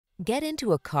Get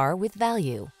into a car with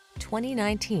value.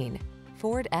 2019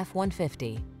 Ford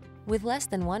F-150. With less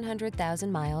than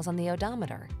 100,000 miles on the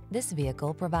odometer, this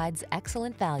vehicle provides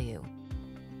excellent value.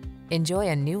 Enjoy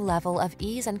a new level of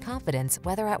ease and confidence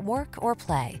whether at work or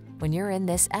play when you're in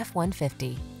this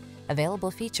F-150.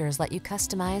 Available features let you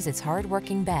customize its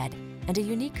hard-working bed, and a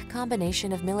unique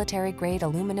combination of military-grade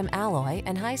aluminum alloy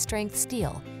and high-strength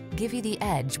steel give you the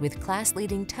edge with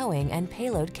class-leading towing and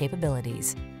payload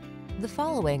capabilities. The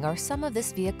following are some of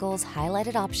this vehicle's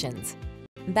highlighted options: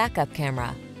 backup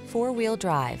camera, four-wheel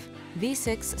drive,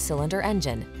 V6 cylinder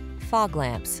engine, fog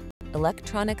lamps,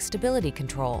 electronic stability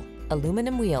control,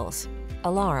 aluminum wheels,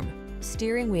 alarm,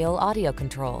 steering wheel audio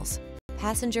controls,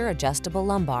 passenger adjustable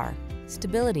lumbar,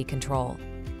 stability control.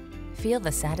 Feel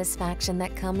the satisfaction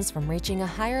that comes from reaching a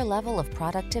higher level of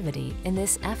productivity in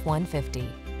this F-150.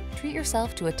 Treat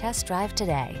yourself to a test drive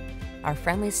today. Our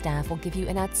friendly staff will give you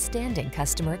an outstanding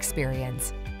customer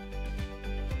experience.